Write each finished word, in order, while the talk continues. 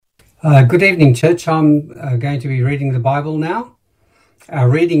Good evening, church. I'm going to be reading the Bible now. Our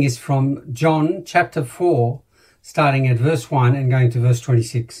reading is from John chapter 4, starting at verse 1 and going to verse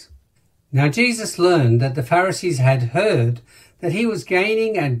 26. Now Jesus learned that the Pharisees had heard that he was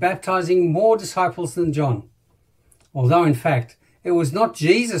gaining and baptizing more disciples than John, although in fact it was not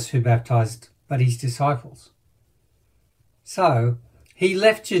Jesus who baptized, but his disciples. So he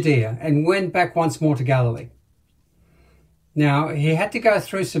left Judea and went back once more to Galilee. Now he had to go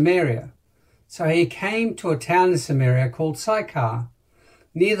through Samaria, so he came to a town in Samaria called Sychar,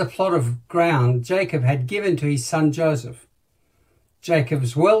 near the plot of ground Jacob had given to his son Joseph.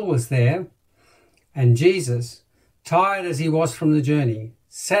 Jacob's well was there, and Jesus, tired as he was from the journey,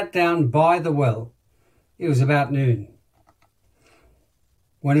 sat down by the well. It was about noon.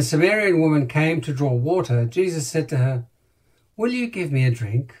 When a Samaritan woman came to draw water, Jesus said to her, "Will you give me a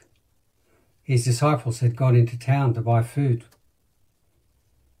drink?" His disciples had gone into town to buy food.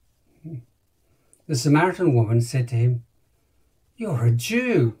 The Samaritan woman said to him, "You're a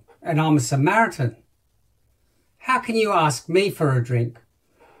Jew, and I'm a Samaritan. How can you ask me for a drink?"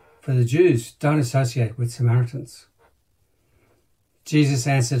 For the Jews don't associate with Samaritans. Jesus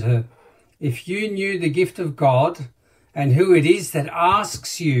answered her, "If you knew the gift of God and who it is that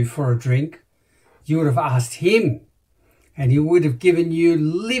asks you for a drink, you would have asked him, and he would have given you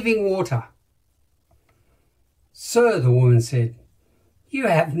living water." "Sir," the woman said, "you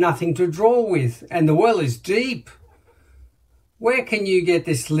have nothing to draw with, and the well is deep. Where can you get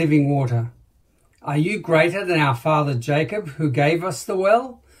this living water? Are you greater than our father Jacob, who gave us the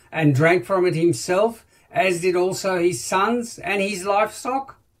well and drank from it himself, as did also his sons and his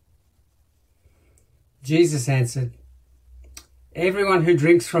livestock?" Jesus answered, "Everyone who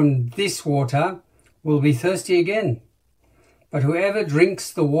drinks from this water will be thirsty again, but whoever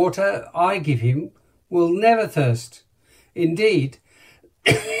drinks the water I give him will never thirst. Indeed,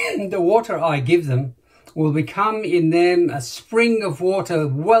 the water I give them will become in them a spring of water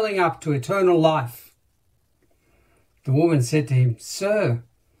welling up to eternal life." The woman said to him, "Sir,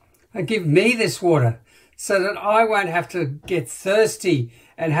 give me this water so that I won't have to get thirsty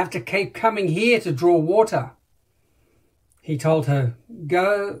and have to keep coming here to draw water." He told her,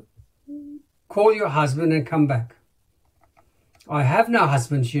 "Go, call your husband and come back." "I have no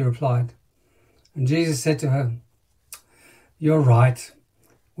husband," she replied. And Jesus said to her, "You're right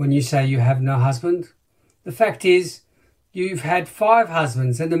when you say you have no husband. The fact is, you've had 5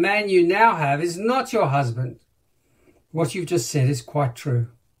 husbands, and the man you now have is not your husband. What you've just said is quite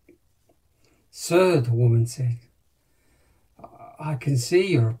true." "Sir," the woman said, "I can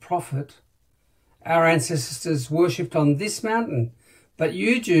see you're a prophet. Our ancestors worshipped on this mountain, but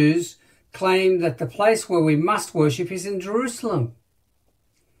you Jews claim that the place where we must worship is in Jerusalem."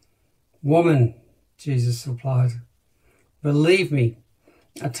 "Woman," Jesus replied, "believe me,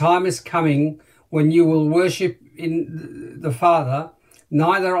 a time is coming when you will worship in the Father,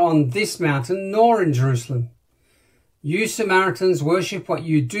 neither on this mountain nor in Jerusalem. You Samaritans worship what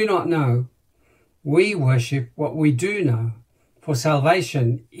you do not know. We worship what we do know, for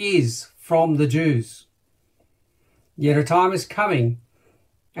salvation is from the Jews. Yet a time is coming,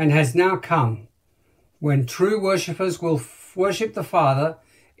 and has now come, when true worshippers will worship the Father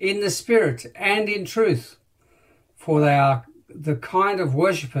in the Spirit and in truth, for they are the kind of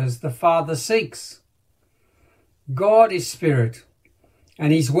worshippers the Father seeks. God is Spirit,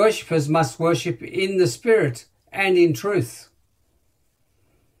 and his worshippers must worship in the Spirit and in truth."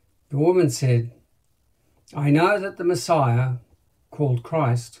 The woman said, "I know that the Messiah, called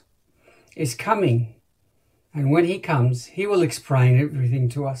Christ, is coming, and when he comes, he will explain everything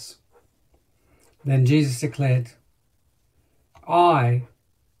to us." Then Jesus declared, "I,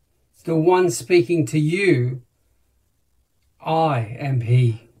 the one speaking to you, I am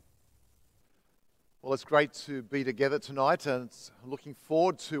he." Well, it's great to be together tonight, and looking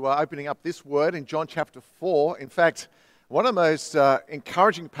forward to opening up this word in John chapter 4. In fact, one of the most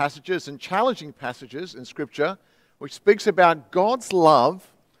encouraging passages and challenging passages in Scripture, which speaks about God's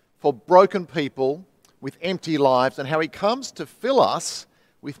love for broken people with empty lives and how he comes to fill us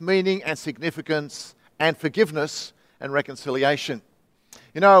with meaning and significance and forgiveness and reconciliation.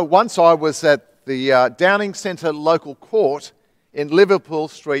 You know, once I was at the Downing Centre local court in Liverpool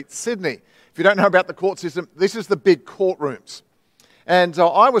Street, Sydney. If you don't know about the court system, this is the big courtrooms. And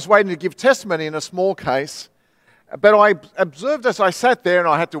I was waiting to give testimony in a small case, but I observed as I sat there, and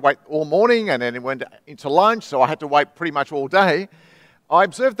I had to wait all morning, and then it went into lunch, so I had to wait pretty much all day. I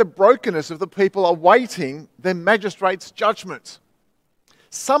observed the brokenness of the people awaiting their magistrate's judgment.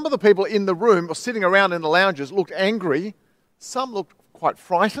 Some of the people in the room or sitting around in the lounges looked angry. Some looked quite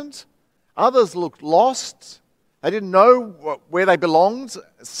frightened. Others looked lost. They didn't know where they belonged.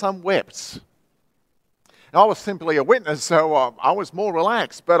 Some wept. And I was simply a witness, so I was more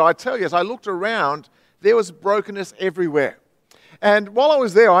relaxed. But I tell you, as I looked around, there was brokenness everywhere. And while I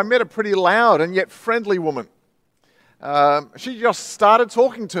was there, I met a pretty loud and yet friendly woman. She just started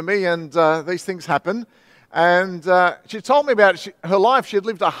talking to me, and these things happen. And she told me about her life. She had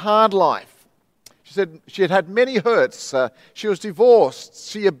lived a hard life. She said she had many hurts. She was divorced.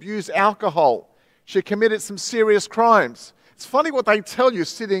 She abused alcohol. She committed some serious crimes. It's funny what they tell you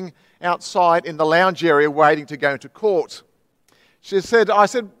sitting outside in the lounge area waiting to go into court. I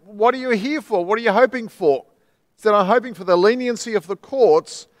said, what are you here for? What are you hoping for? She said, I'm hoping for the leniency of the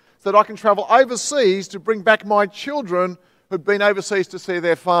courts so that I can travel overseas to bring back my children who'd been overseas to see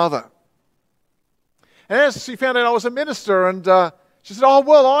their father. And as she found out I was a minister, and she said, oh,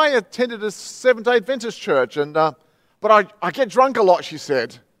 well, I attended a Seventh-day Adventist church, but I get drunk a lot, she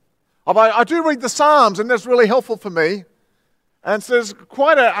said. I do read the Psalms, and that's really helpful for me. And so there's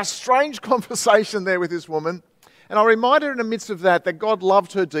quite a strange conversation there with this woman. And I reminded her in the midst of that God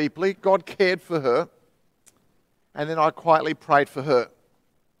loved her deeply, God cared for her. And then I quietly prayed for her.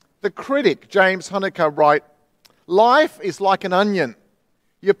 The critic, James Huneker, wrote, life is like an onion.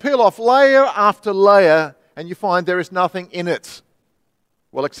 You peel off layer after layer, and you find there is nothing in it.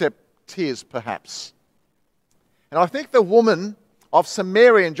 Well, except tears, perhaps. And I think the woman of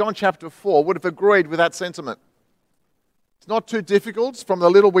Samaria in John chapter 4 would have agreed with that sentiment. It's not too difficult, from the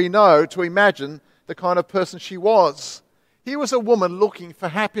little we know, to imagine the kind of person she was. Here was a woman looking for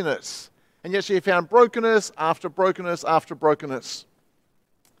happiness, and yet she found brokenness after brokenness after brokenness.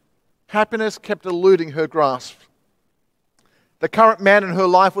 Happiness kept eluding her grasp. The current man in her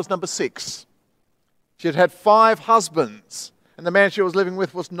life was number 6. She had had 5 husbands, and the man she was living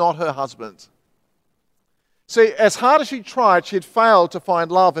with was not her husband. See, as hard as she tried, she had failed to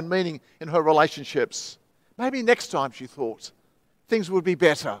find love and meaning in her relationships. Maybe next time, she thought, things would be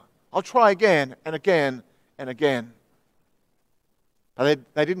better. I'll try again and again and again. But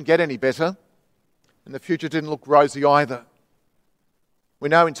they didn't get any better, and the future didn't look rosy either. We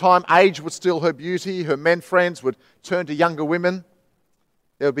know in time, age would steal her beauty. Her men friends would turn to younger women.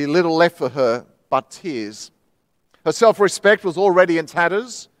 There would be little left for her but tears. Her self-respect was already in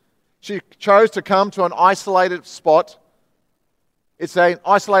tatters. She chose to come to an isolated spot. It's an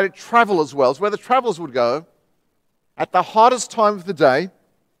isolated traveller's well. It's where the travellers would go at the hottest time of the day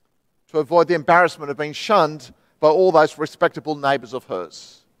to avoid the embarrassment of being shunned by all those respectable neighbours of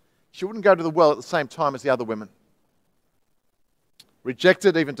hers. She wouldn't go to the well at the same time as the other women.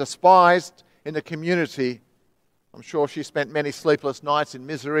 Rejected, even despised in the community, I'm sure she spent many sleepless nights in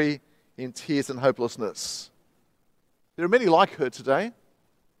misery, in tears and hopelessness. There are many like her today,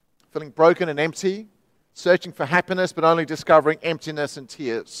 feeling broken and empty, searching for happiness but only discovering emptiness and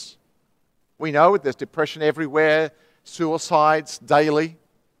tears. We know there's depression everywhere, suicides daily,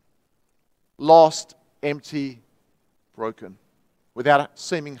 lost, empty, broken, without a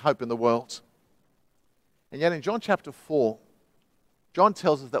seeming hope in the world. And yet in John chapter 4, John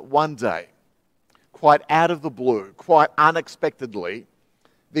tells us that one day, quite out of the blue, quite unexpectedly,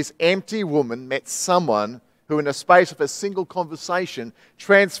 this empty woman met someone who in the space of a single conversation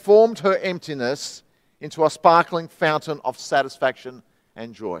transformed her emptiness into a sparkling fountain of satisfaction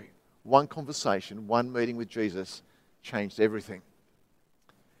and joy. One conversation, one meeting with Jesus changed everything.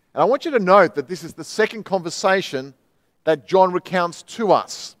 And I want you to note that this is the second conversation that John recounts to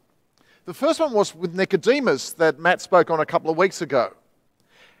us. The first one was with Nicodemus that Matt spoke on a couple of weeks ago.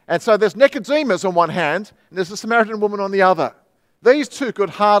 And so there's Nicodemus on one hand, and there's the Samaritan woman on the other. These two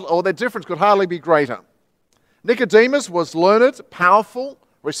their difference could hardly be greater. Nicodemus was learned, powerful,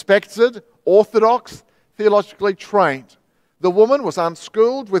 respected, orthodox, theologically trained. The woman was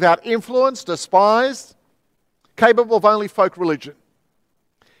unschooled, without influence, despised, capable of only folk religion.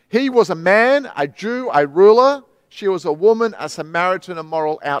 He was a man, a Jew, a ruler. She was a woman, a Samaritan, a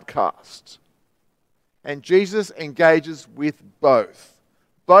moral outcast. And Jesus engages with both.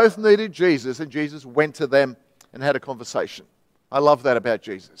 Both needed Jesus, and Jesus went to them and had a conversation. I love that about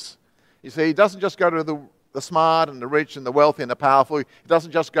Jesus. You see, he doesn't just go to the smart and the rich and the wealthy and the powerful. He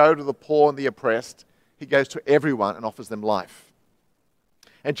doesn't just go to the poor and the oppressed. He goes to everyone and offers them life.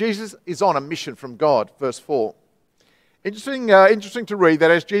 And Jesus is on a mission from God, verse 4. Interesting to read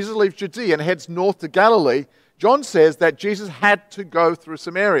that as Jesus leaves Judea and heads north to Galilee, John says that Jesus had to go through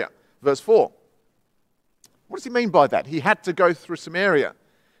Samaria, verse 4. What does he mean by that? He had to go through Samaria.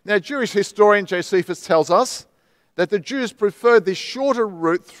 Now, Jewish historian Josephus tells us that the Jews preferred this shorter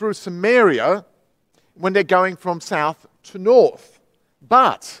route through Samaria when they're going from south to north.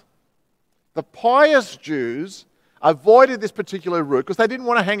 But the pious Jews avoided this particular route because they didn't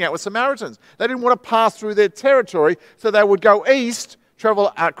want to hang out with Samaritans. They didn't want to pass through their territory, so they would go east,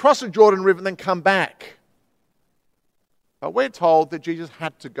 travel across the Jordan River, and then come back. But we're told that Jesus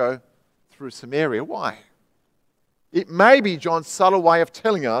had to go through Samaria. Why? It may be John's subtle way of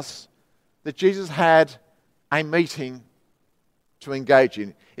telling us that Jesus had a meeting to engage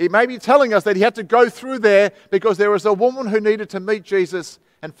in. It may be telling us that he had to go through there because there was a woman who needed to meet Jesus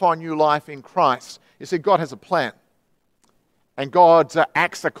and find new life in Christ. You see, God has a plan. And God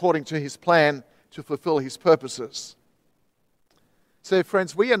acts according to his plan to fulfill his purposes. So,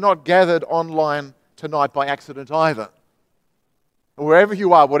 friends, we are not gathered online tonight by accident either. Wherever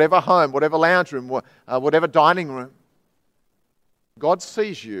you are, whatever home, whatever lounge room, whatever dining room, God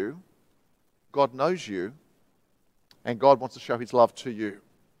sees you, God knows you, and God wants to show his love to you.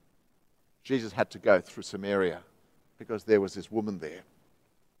 Jesus had to go through Samaria because there was this woman there.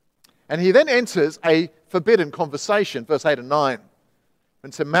 And he then enters a forbidden conversation, verse 8 and 9. When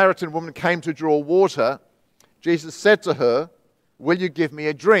a Samaritan woman came to draw water, Jesus said to her, "Will you give me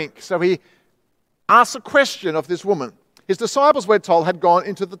a drink?" So he asks a question of this woman. His disciples, we're told, had gone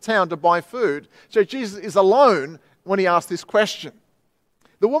into the town to buy food. So Jesus is alone when he asks this question.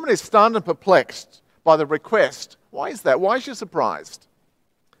 The woman is stunned and perplexed by the request. Why is that? Why is she surprised?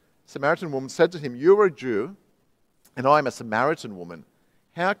 The Samaritan woman said to him, "You are a Jew, and I am a Samaritan woman.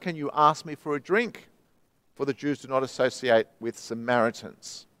 How can you ask me for a drink?" For the Jews do not associate with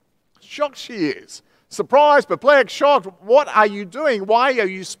Samaritans. Shocked she is. Surprised, perplexed, shocked. What are you doing? Why are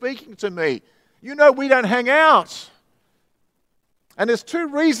you speaking to me? You know we don't hang out. And there's two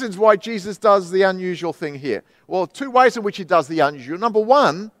reasons why Jesus does the unusual thing here. Well, two ways in which he does the unusual. Number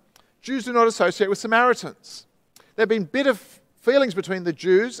one, Jews do not associate with Samaritans. There have been bitter feelings between the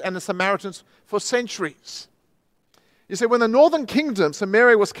Jews and the Samaritans for centuries. You see, when the northern kingdom,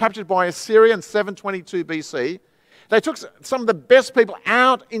 Samaria, was captured by Assyria in 722 BC, they took some of the best people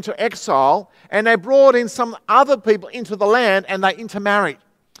out into exile and they brought in some other people into the land and they intermarried.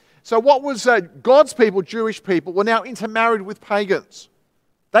 So what was God's people, Jewish people, were now intermarried with pagans.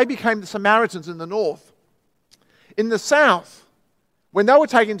 They became the Samaritans in the north. In the south, when they were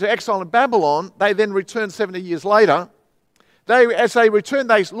taken to exile in Babylon, they then returned 70 years later. As they returned,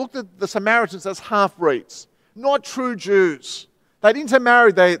 they looked at the Samaritans as half-breeds, not true Jews. They'd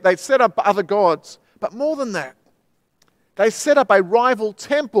intermarried, they'd set up other gods. But more than that, they set up a rival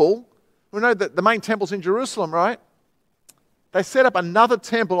temple. We know that the main temple's in Jerusalem, right? They set up another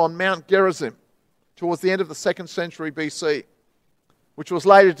temple on Mount Gerizim towards the end of the 2nd century BC, which was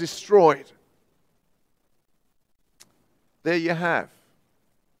later destroyed. There you have.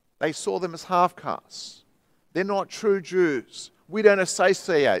 They saw them as half-castes. They're not true Jews. We don't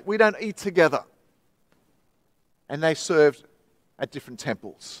associate. We don't eat together. And they served at different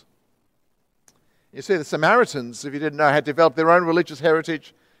temples. You see, the Samaritans, if you didn't know, had developed their own religious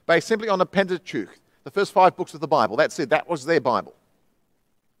heritage based simply on the Pentateuch, the first 5 books of the Bible. That's it. That was their Bible.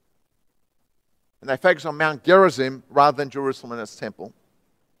 And they focused on Mount Gerizim rather than Jerusalem and its temple.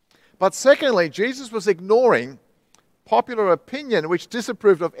 But secondly, Jesus was ignoring popular opinion which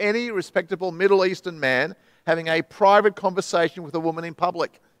disapproved of any respectable Middle Eastern man having a private conversation with a woman in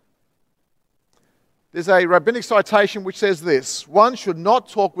public. There's a rabbinic citation which says this: "One should not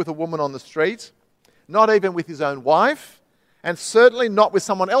talk with a woman on the street, not even with his own wife, and certainly not with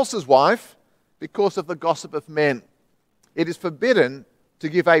someone else's wife, because of the gossip of men. It is forbidden to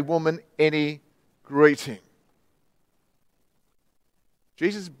give a woman any greeting."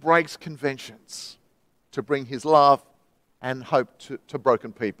 Jesus breaks conventions to bring his love and hope to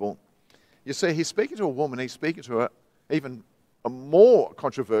broken people. You see, he's speaking to a woman, he's speaking to her even more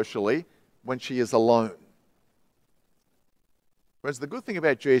controversially when she is alone. Whereas the good thing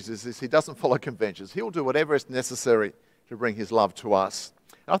about Jesus is he doesn't follow conventions. He'll do whatever is necessary to bring his love to us.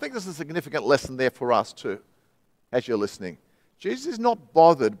 And I think there's a significant lesson there for us too, as you're listening. Jesus is not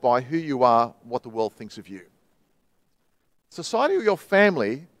bothered by who you are, what the world thinks of you. Society or your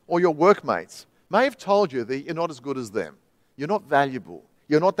family or your workmates may have told you that you're not as good as them. You're not valuable.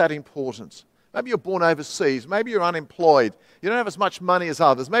 You're not that important. Maybe you're born overseas. Maybe you're unemployed. You don't have as much money as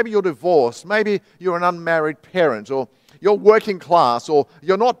others. Maybe you're divorced. Maybe you're an unmarried parent, or you're working class, or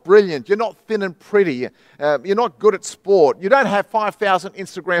you're not brilliant. You're not thin and pretty. You're not good at sport. You don't have 5,000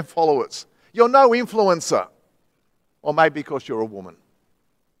 Instagram followers. You're no influencer. Or maybe because you're a woman.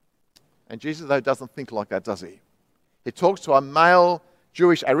 And Jesus, though, doesn't think like that, does he? He talks to a male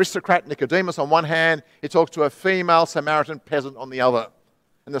Jewish aristocrat, Nicodemus, on one hand. He talks to a female Samaritan peasant on the other.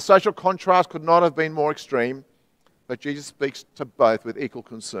 And the social contrast could not have been more extreme, but Jesus speaks to both with equal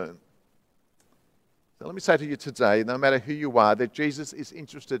concern. So let me say to you today, no matter who you are, that Jesus is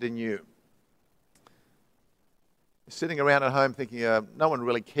interested in you. sitting around at home thinking, no one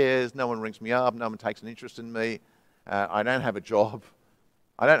really cares, no one rings me up, no one takes an interest in me, I don't have a job,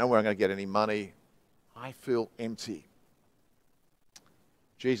 I don't know where I'm going to get any money, I feel empty.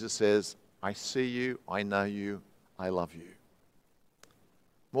 Jesus says, I see you, I know you, I love you.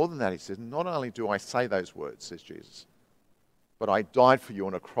 More than that, he says, not only do I say those words, says Jesus, but I died for you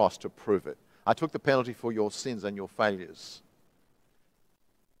on a cross to prove it. I took the penalty for your sins and your failures.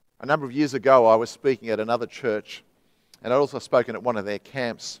 A number of years ago, I was speaking at another church, and I'd also spoken at one of their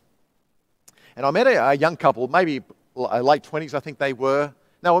camps. And I met a young couple, maybe late 20s, I think they were.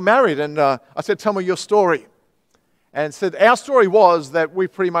 They were married, and I said, tell me your story. And said, our story was that we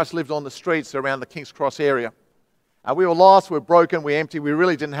pretty much lived on the streets around the King's Cross area. We were lost, we were broken, we were empty, we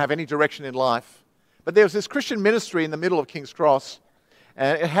really didn't have any direction in life. But there was this Christian ministry in the middle of King's Cross,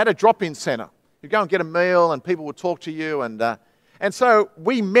 and it had a drop-in centre. You'd go and get a meal, and people would talk to you, and so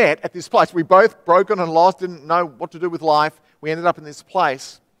we met at this place. We both broken and lost, didn't know what to do with life. We ended up in this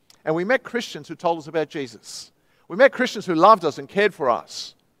place, and we met Christians who told us about Jesus. We met Christians who loved us and cared for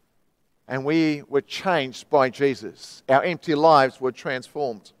us, and we were changed by Jesus. Our empty lives were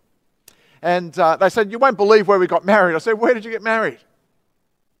transformed. And they said, you won't believe where we got married. I said, where did you get married?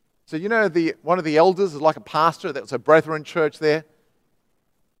 So you know, one of the elders is like a pastor. That was a Brethren church there.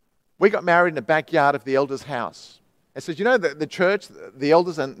 We got married in the backyard of the elder's house. And said, you know, the church, the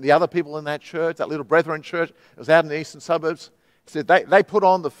elders and the other people in that church, that little Brethren church, it was out in the eastern suburbs. He said, they put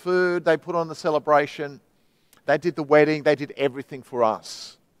on the food, they put on the celebration, they did the wedding, they did everything for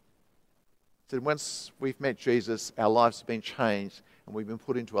us. He said, once we've met Jesus, our lives have been changed, and we've been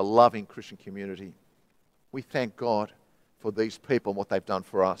put into a loving Christian community. We thank God for these people and what they've done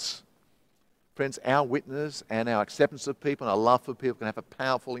for us. Friends, our witness and our acceptance of people and our love for people can have a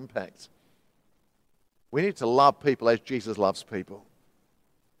powerful impact. We need to love people as Jesus loves people.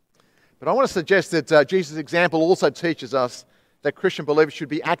 But I want to suggest that Jesus' example also teaches us that Christian believers should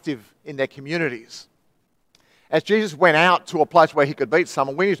be active in their communities. As Jesus went out to a place where he could meet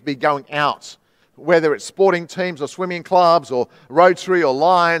someone, we need to be going out, whether it's sporting teams or swimming clubs or Rotary or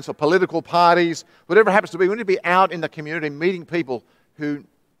Lions or political parties, whatever it happens to be, we need to be out in the community meeting people who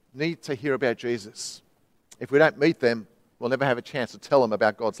need to hear about Jesus. If we don't meet them, we'll never have a chance to tell them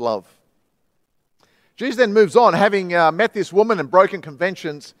about God's love. Jesus then moves on. Having met this woman and broken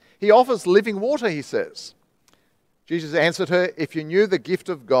conventions, he offers living water, he says. Jesus answered her, if you knew the gift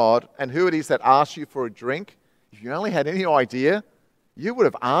of God and who it is that asks you for a drink, if you only had any idea, you would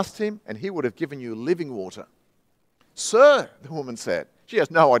have asked him and he would have given you living water. Sir, the woman said, she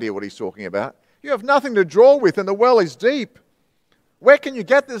has no idea what he's talking about. You have nothing to draw with and the well is deep. Where can you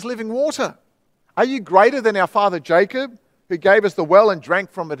get this living water? Are you greater than our father Jacob, who gave us the well and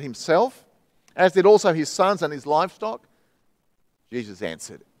drank from it himself, as did also his sons and his livestock? Jesus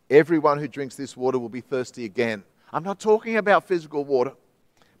answered, everyone who drinks this water will be thirsty again. I'm not talking about physical water,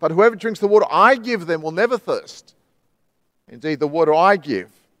 but whoever drinks the water I give them will never thirst. Indeed, the water I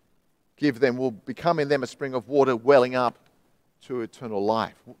give them will become in them a spring of water welling up to eternal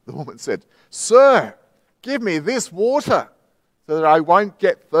life. The woman said, Sir, give me this water so that I won't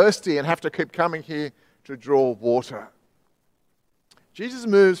get thirsty and have to keep coming here to draw water. Jesus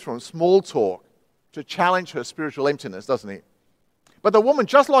moves from small talk to challenge her spiritual emptiness, doesn't he? But the woman,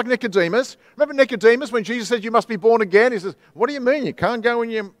 just like Nicodemus, remember Nicodemus when Jesus said you must be born again? He says, what do you mean? You can't go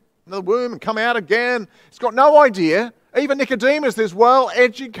in the womb and come out again? He's got no idea. Even Nicodemus, this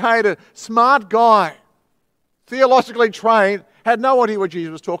well-educated, smart guy, theologically trained, had no idea what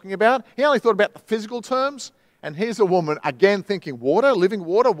Jesus was talking about. He only thought about the physical terms. And here's a woman, again, thinking, water, living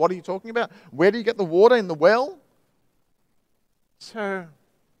water, what are you talking about? Where do you get the water in the well? So,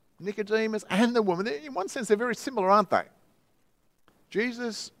 Nicodemus and the woman, in one sense, they're very similar, aren't they?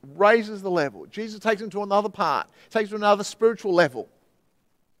 Jesus raises the level. Jesus takes him to another part, takes him to another spiritual level.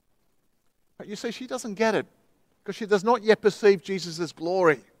 But you see, she doesn't get it because she does not yet perceive Jesus'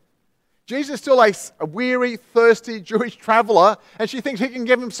 glory. Jesus is still a weary, thirsty Jewish traveller, and she thinks he can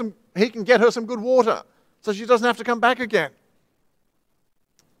get her some good water, so she doesn't have to come back again.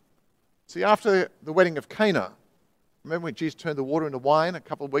 See, after the wedding of Cana, remember when Jesus turned the water into wine a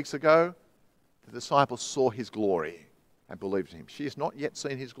couple of weeks ago? The disciples saw his glory and believed in him. She has not yet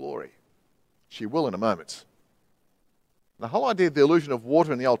seen his glory. She will in a moment. The whole idea of the illusion of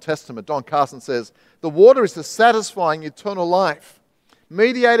water in the Old Testament, Don Carson says, the water is the satisfying eternal life,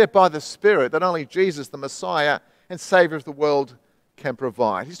 mediated by the Spirit that only Jesus, the Messiah and Saviour of the world, can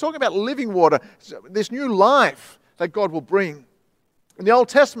provide. He's talking about living water, this new life that God will bring. In the Old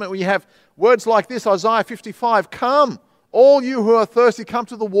Testament, we have words like this, Isaiah 55, come, all you who are thirsty, come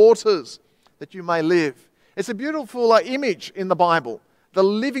to the waters that you may live. It's a beautiful image in the Bible the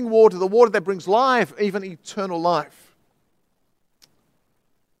living water, the water that brings life, even eternal life.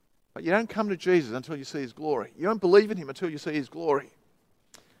 But you don't come to Jesus until you see His glory. You don't believe in Him until you see His glory.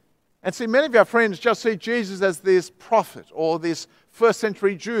 And see, many of our friends just see Jesus as this prophet or this first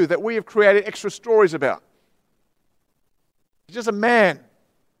century Jew that we have created extra stories about. He's just a man.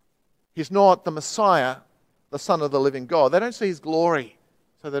 He's not the Messiah, the Son of the living God. They don't see His glory,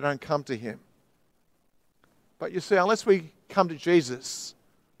 so they don't come to Him. But you see, unless we come to Jesus,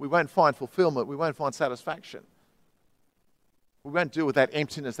 we won't find fulfillment, we won't find satisfaction. We won't deal with that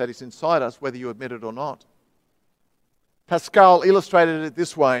emptiness that is inside us, whether you admit it or not. Pascal illustrated it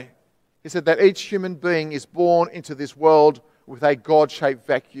this way. He said that each human being is born into this world with a God-shaped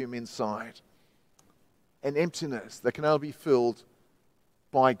vacuum inside. An emptiness that can only be filled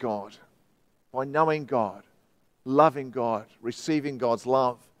by God, by knowing God, loving God, receiving God's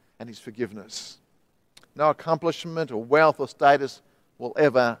love and His forgiveness. No accomplishment or wealth or status will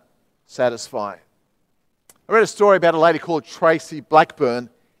ever satisfy. I read a story about a lady called Tracy Blackburn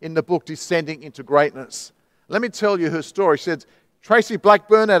in the book Descending into Greatness. Let me tell you her story. She said, Tracy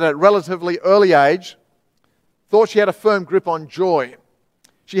Blackburn, at a relatively early age, thought she had a firm grip on joy.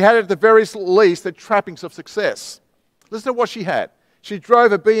 She had, at the very least, the trappings of success. Listen to what she had. She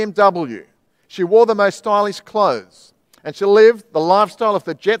drove a BMW. She wore the most stylish clothes. And she lived the lifestyle of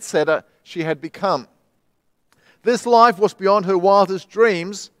the jet setter she had become. This life was beyond her wildest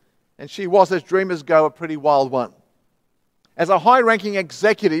dreams, and she was, as dreamers go, a pretty wild one. As a high-ranking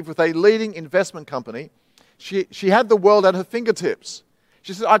executive with a leading investment company, she had the world at her fingertips.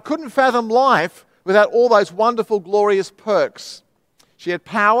 She said, I couldn't fathom life without all those wonderful, glorious perks. She had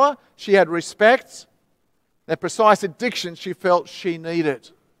power, she had respect, that precise addiction she felt she needed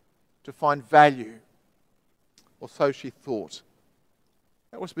to find value, or so she thought.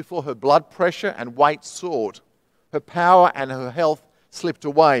 That was before her blood pressure and weight soared. Her power and her health slipped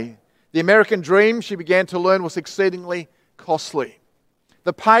away. The American dream, she began to learn, was exceedingly costly.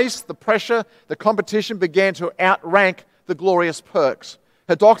 The pace, the pressure, the competition began to outrank the glorious perks.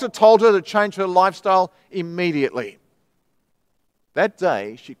 Her doctor told her to change her lifestyle immediately. That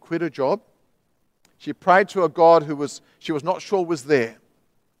day, she quit her job. She prayed to a God she was not sure was there.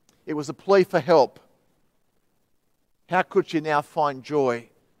 It was a plea for help. How could she now find joy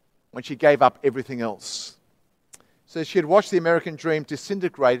when she gave up everything else? So she had watched the American dream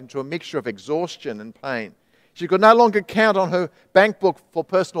disintegrate into a mixture of exhaustion and pain. She could no longer count on her bank book for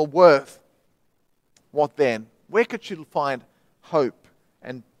personal worth. What then? Where could she find hope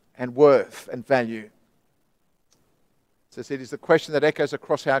and worth and value? So it is the question that echoes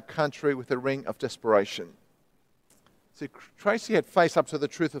across our country with a ring of desperation. See, Tracy had faced up to the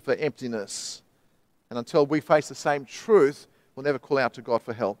truth of her emptiness. And until we face the same truth, we'll never call out to God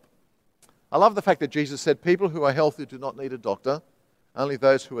for help. I love the fact that Jesus said people who are healthy do not need a doctor, only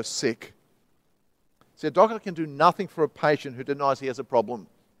those who are sick. See, a doctor can do nothing for a patient who denies he has a problem.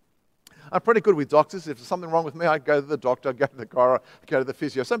 I'm pretty good with doctors. If there's something wrong with me, I go to the doctor, I go to the chiro, I go to the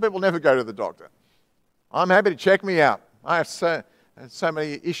physio. Some people never go to the doctor. I'm happy to check me out. I have so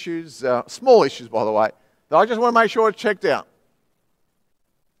many issues, small issues, by the way, that I just want to make sure it's checked out.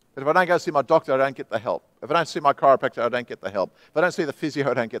 But if I don't go see my doctor, I don't get the help. If I don't see my chiropractor, I don't get the help. If I don't see the physio,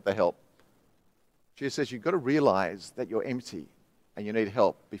 I don't get the help. Jesus says you've got to realize that you're empty and you need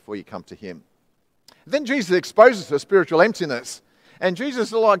help before you come to Him. Then Jesus exposes her spiritual emptiness. And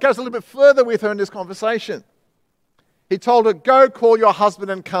Jesus goes a little bit further with her in this conversation. He told her, go call your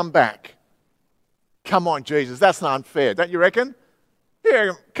husband and come back. Come on, Jesus, that's not unfair, don't you reckon?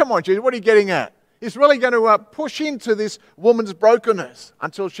 Yeah, come on, Jesus, what are you getting at? He's really going to push into this woman's brokenness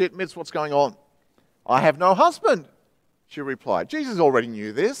until she admits what's going on. I have no husband, she replied. Jesus already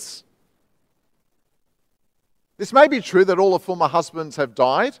knew this. This may be true that all her former husbands have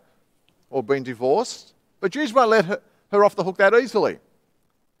died or been divorced, but Jesus won't let her off the hook that easily.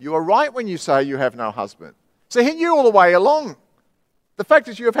 You are right when you say you have no husband. So He knew all the way along. The fact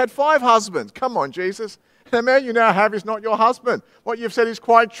is you have had 5 husbands. Come on, Jesus. The man you now have is not your husband. What you've said is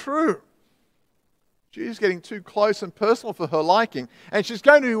quite true. She's getting too close and personal for her liking. And she's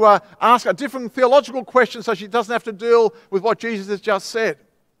going to ask a different theological question so she doesn't have to deal with what Jesus has just said.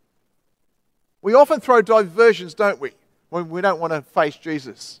 We often throw diversions, don't we, when we don't want to face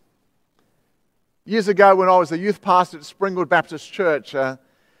Jesus. Years ago, when I was a youth pastor at Springwood Baptist Church,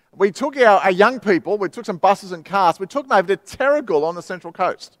 we took our young people, we took some buses and cars, we took them over to Terrigal on the Central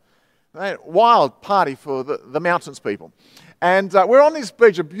Coast. Wild party for the mountains people. And we're on this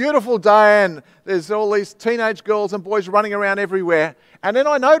beach, a beautiful day, and there's all these teenage girls and boys running around everywhere. And then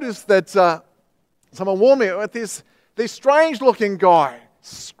I noticed that someone warned me with this strange-looking guy,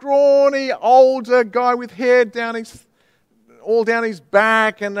 scrawny, older guy with hair down his all down his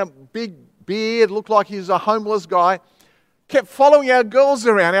back and a big beard, looked like he was a homeless guy, kept following our girls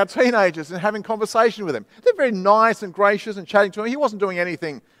around, our teenagers, and having conversation with them. They're very nice and gracious and chatting to him. He wasn't doing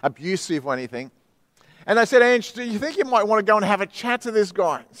anything abusive or anything. And they said, Ange, do you think you might want to go and have a chat to this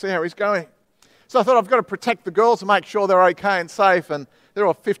guy, see how he's going? So I thought, I've got to protect the girls and make sure they're okay and safe. And they're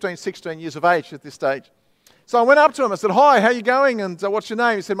all 15, 16 years of age at this stage. So I went up to him. I said, hi, how are you going? And what's your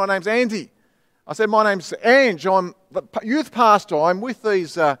name? He said, my name's Andy. I said, my name's Ange. I'm the youth pastor. I'm with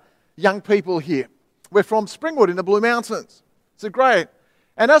these young people here. We're from Springwood in the Blue Mountains. I said, great.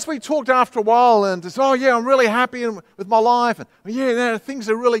 And as we talked after a while, and said, oh yeah, I'm really happy with my life. And yeah, things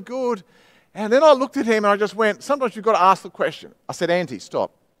are really good. And then I looked at him and I just went, sometimes you've got to ask the question. I said, Andy,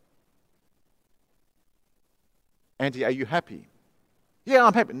 stop. Andy, are you happy? Yeah,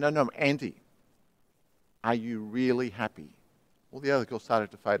 I'm happy. No, Andy, are you really happy? All the other girls started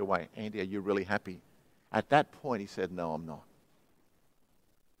to fade away. Andy, are you really happy? At that point, he said, no, I'm not.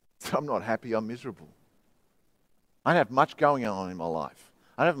 I'm not happy, I'm miserable. I don't have much going on in my life.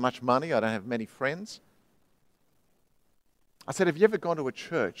 I don't have much money, I don't have many friends. I said, have you ever gone to a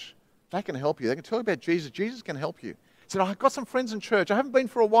church? They can help you. They can tell you about Jesus. Jesus can help you. He said, I've got some friends in church. I haven't been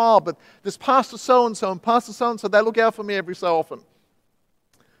for a while, but there's Pastor so-and-so and Pastor so-and-so. They look out for me every so often.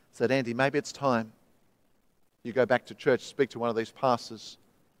 I said, Andy, maybe it's time you go back to church, speak to one of these pastors,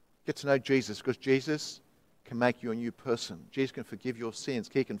 get to know Jesus, because Jesus can make you a new person. Jesus can forgive your sins.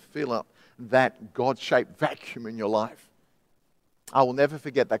 He can fill up that God-shaped vacuum in your life. I will never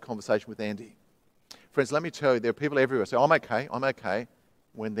forget that conversation with Andy. Friends, let me tell you, there are people everywhere who say, I'm okay,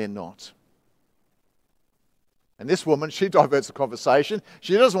 when they're not. And this woman, she diverts the conversation.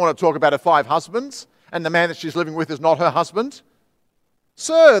 She doesn't want to talk about her 5 husbands, and the man that she's living with is not her husband.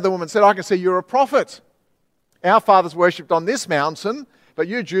 Sir, the woman said, I can see you're a prophet. Our fathers worshipped on this mountain, but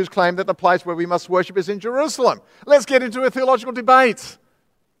you Jews claim that the place where we must worship is in Jerusalem. Let's get into a theological debate.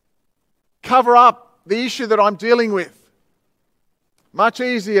 Cover up the issue that I'm dealing with. Much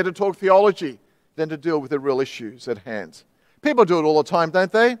easier to talk theology than to deal with the real issues at hand. People do it all the time,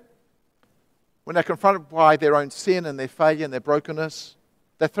 don't they? When they're confronted by their own sin and their failure and their brokenness,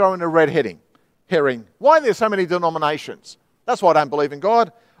 they throw in a red herring. Why are there so many denominations? That's why I don't believe in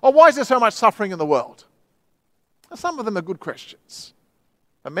God. Or why is there so much suffering in the world? Now, some of them are good questions.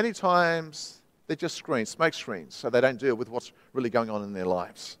 But many times they're just smoke screens, so they don't deal with what's really going on in their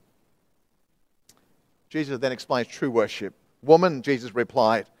lives. Jesus then explains true worship. Woman, Jesus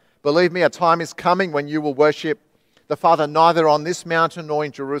replied, believe me, a time is coming when you will worship the Father neither on this mountain nor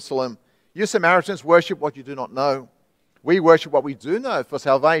in Jerusalem. You Samaritans worship what you do not know. We worship what we do know, for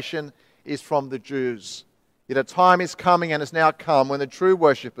salvation is from the Jews. Yet a time is coming and has now come when the true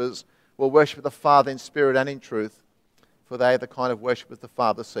worshippers will worship the Father in spirit and in truth, for they are the kind of worshippers the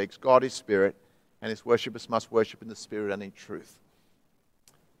Father seeks. God is spirit, and his worshippers must worship in the spirit and in truth.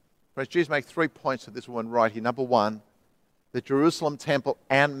 Friends, Jesus makes 3 points to this woman right here. Number 1, the Jerusalem temple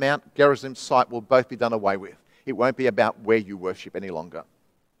and Mount Gerizim site will both be done away with. It won't be about where you worship any longer.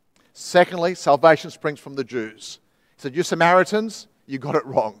 Secondly, salvation springs from the Jews. He said, you Samaritans, you got it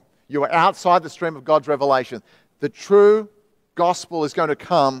wrong. You are outside the stream of God's revelation. The true gospel is going to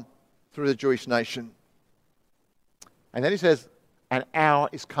come through the Jewish nation. And then he says, an hour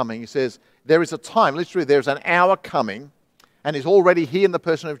is coming. He says, there is a time, literally there's an hour coming, and is already here in the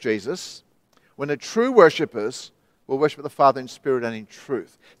person of Jesus, when the true worshippers will worship the Father in spirit and in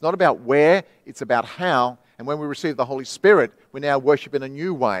truth. It's not about where, it's about how. And when we receive the Holy Spirit, we now worship in a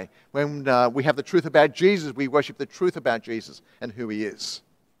new way. When we have the truth about Jesus, we worship the truth about Jesus and who he is.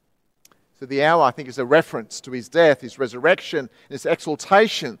 So the hour, I think, is a reference to his death, his resurrection, and his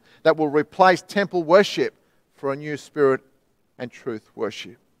exaltation that will replace temple worship for a new spirit and truth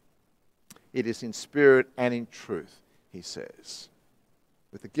worship. It is in spirit and in truth, he says.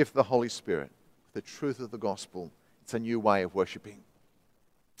 With the gift of the Holy Spirit, the truth of the gospel, it's a new way of worshiping.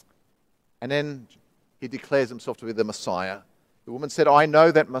 And then he declares himself to be the Messiah. The woman said, I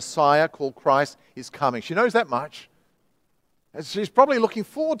know that Messiah, called Christ, is coming. She knows that much. And she's probably looking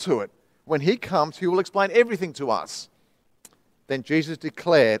forward to it. When he comes, he will explain everything to us. Then Jesus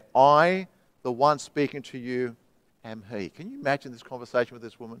declared, I, the one speaking to you, am he. Can you imagine this conversation with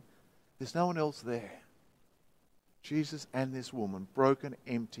this woman? There's no one else there. Jesus and this woman, broken,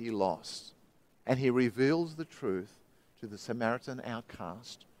 empty, lost. And he reveals the truth to the Samaritan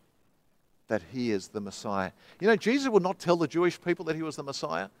outcast that he is the Messiah. You know, Jesus would not tell the Jewish people that he was the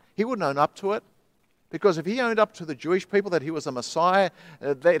Messiah. He wouldn't own up to it. Because if he owned up to the Jewish people that he was a Messiah,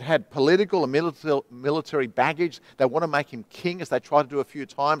 they'd had political and military baggage. They want to make him king, as they tried to do a few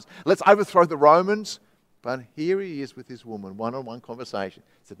times. Let's overthrow the Romans. But here he is with his woman, one-on-one conversation.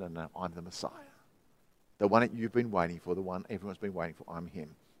 He said, no, I'm the Messiah. The one that you've been waiting for, the one everyone's been waiting for, I'm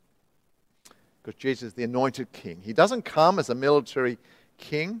him. Because Jesus is the anointed king. He doesn't come as a military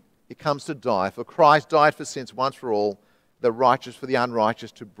king. He comes to die. For Christ died for sins once for all, the righteous for the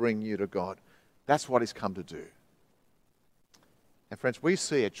unrighteous, to bring you to God. That's what he's come to do. And friends, we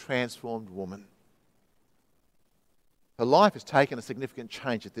see a transformed woman. Her life has taken a significant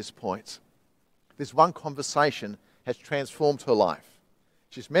change at this point. This one conversation has transformed her life.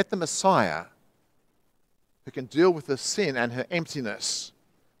 She's met the Messiah who can deal with her sin and her emptiness,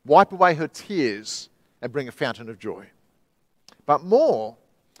 wipe away her tears, and bring a fountain of joy. But more,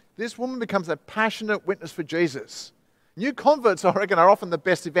 this woman becomes a passionate witness for Jesus. New converts, I reckon, are often the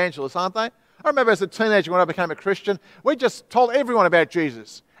best evangelists, aren't they? I remember as a teenager when I became a Christian, we just told everyone about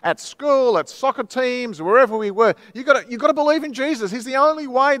Jesus. At school, at soccer teams, wherever we were. You've got to believe in Jesus. He's the only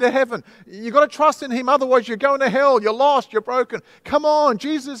way to heaven. You've got to trust in him, otherwise you're going to hell. You're lost, you're broken. Come on,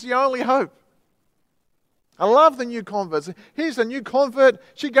 Jesus is the only hope. I love the new converts. Here's a new convert.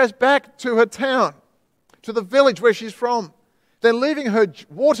 She goes back to her town, to the village where she's from. Then leaving her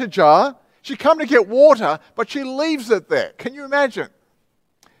water jar, she come to get water, but she leaves it there. Can you imagine?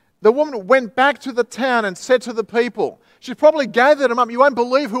 The woman went back to the town and said to the people, she probably gathered them up, you won't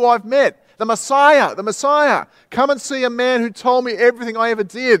believe who I've met. The Messiah. Come and see a man who told me everything I ever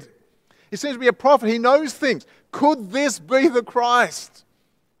did. He seems to be a prophet. He knows things. Could this be the Christ?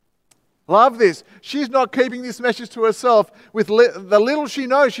 Love this. She's not keeping this message to herself. With the little she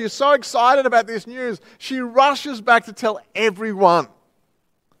knows, she is so excited about this news, she rushes back to tell everyone.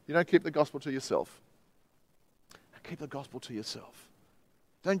 You don't keep the gospel to yourself. Keep the gospel to yourself.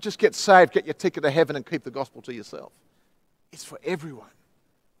 Don't just get saved, get your ticket to heaven and keep the gospel to yourself. It's for everyone.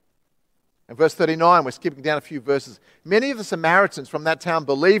 In verse 39, we're skipping down a few verses. Many of the Samaritans from that town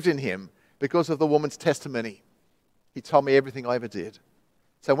believed in him because of the woman's testimony. He told me everything I ever did.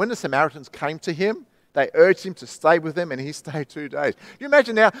 So when the Samaritans came to him, they urged him to stay with them, and he stayed 2 days. You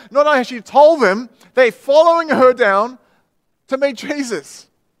imagine now, not only has she told them, they're following her down to meet Jesus.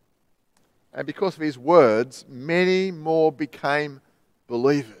 And because of his words, many more became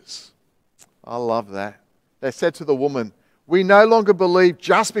believers. I love that. They said to the woman, we no longer believe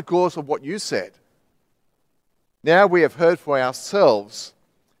just because of what you said. Now we have heard for ourselves,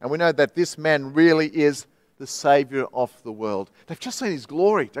 and we know that this man really is the Savior of the world. They've just seen his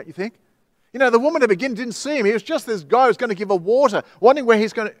glory, don't you think? You know, the woman at the beginning didn't see him. He was just this guy who's going to give her water, wondering where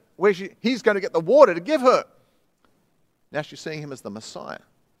he's going to get the water to give her. Now she's seeing him as the Messiah.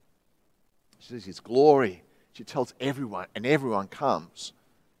 She sees his glory. She tells everyone, and everyone comes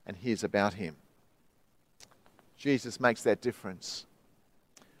and hears about him. Jesus makes that difference.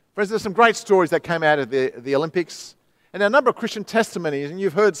 Friends, there's some great stories that came out of the Olympics, and a number of Christian testimonies, and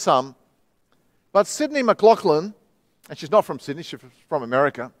you've heard some. But Sydney McLaughlin, and she's not from Sydney, she's from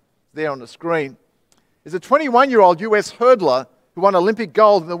America, there on the screen, is a 21-year-old US hurdler who won Olympic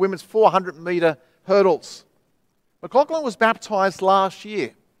gold in the women's 400-metre hurdles. McLaughlin was baptised last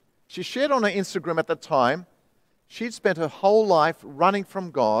year. She shared on her Instagram at the time she'd spent her whole life running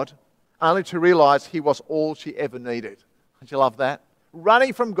from God only to realise he was all she ever needed. Don't you love that?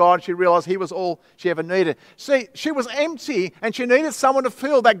 Running from God, she realised he was all she ever needed. See, she was empty and she needed someone to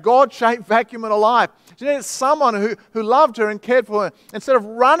fill that God-shaped vacuum in her life. She needed someone who loved her and cared for her. Instead of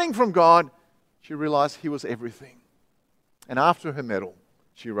running from God, she realised he was everything. And after her medal,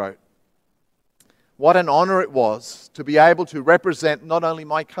 she wrote, what an honour it was to be able to represent not only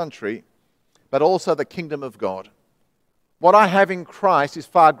my country, but also the kingdom of God. What I have in Christ is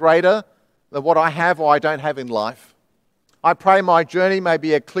far greater than what I have or I don't have in life. I pray my journey may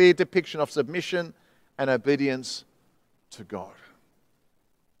be a clear depiction of submission and obedience to God.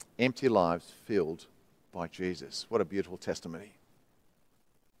 Empty lives filled by Jesus. What a beautiful testimony.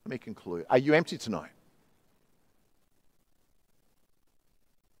 Let me conclude. Are you empty tonight?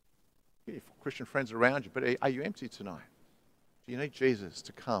 You have Christian friends around you, but are you empty tonight? Do you need Jesus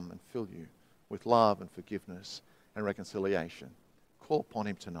to come and fill you with love and forgiveness and reconciliation? Call upon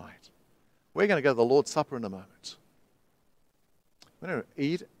him tonight. We're going to go to the Lord's Supper in a moment. We're going to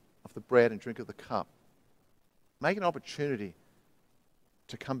eat of the bread and drink of the cup. Make an opportunity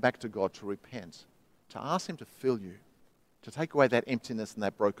to come back to God, to repent, to ask him to fill you, to take away that emptiness and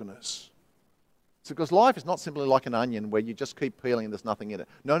that brokenness. It's because life is not simply like an onion where you just keep peeling and there's nothing in it.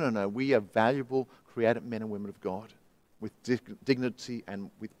 No. We are valuable, created men and women of God with dignity and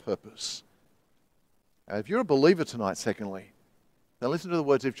with purpose. If you're a believer tonight, secondly, then listen to the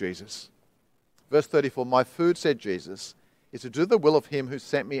words of Jesus. Verse 34, my food, said Jesus, is to do the will of him who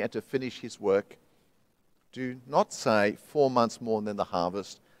sent me and to finish his work. Do not say 4 months more than the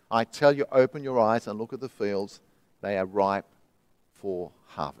harvest. I tell you, open your eyes and look at the fields. They are ripe for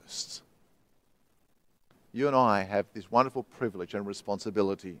harvest. you and I have this wonderful privilege and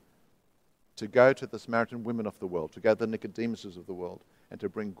responsibility to go to the Samaritan women of the world, to go to the Nicodemuses of the world, and to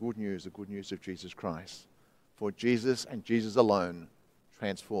bring good news, the good news of Jesus Christ. For Jesus and Jesus alone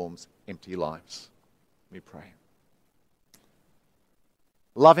transforms empty lives. We pray.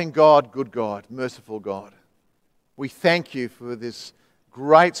 Loving God, good God, merciful God, we thank you for this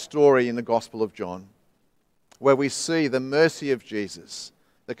great story in the Gospel of John, where we see the mercy of Jesus,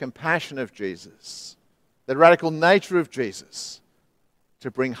 the compassion of Jesus, the radical nature of Jesus to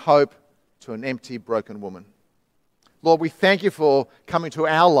bring hope to an empty, broken woman. Lord, we thank you for coming to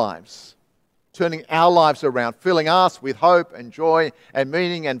our lives, turning our lives around, filling us with hope and joy and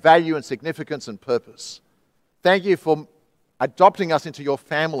meaning and value and significance and purpose. Thank you for adopting us into your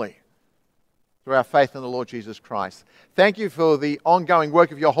family through our faith in the Lord Jesus Christ. Thank you for the ongoing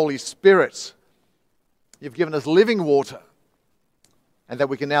work of your Holy Spirit. You've given us living water, and that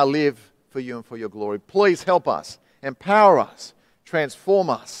we can now live for you and for your glory. Please help us, empower us, transform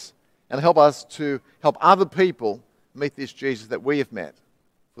us, and help us to help other people meet this Jesus that we have met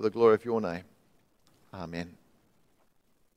for the glory of your name. Amen.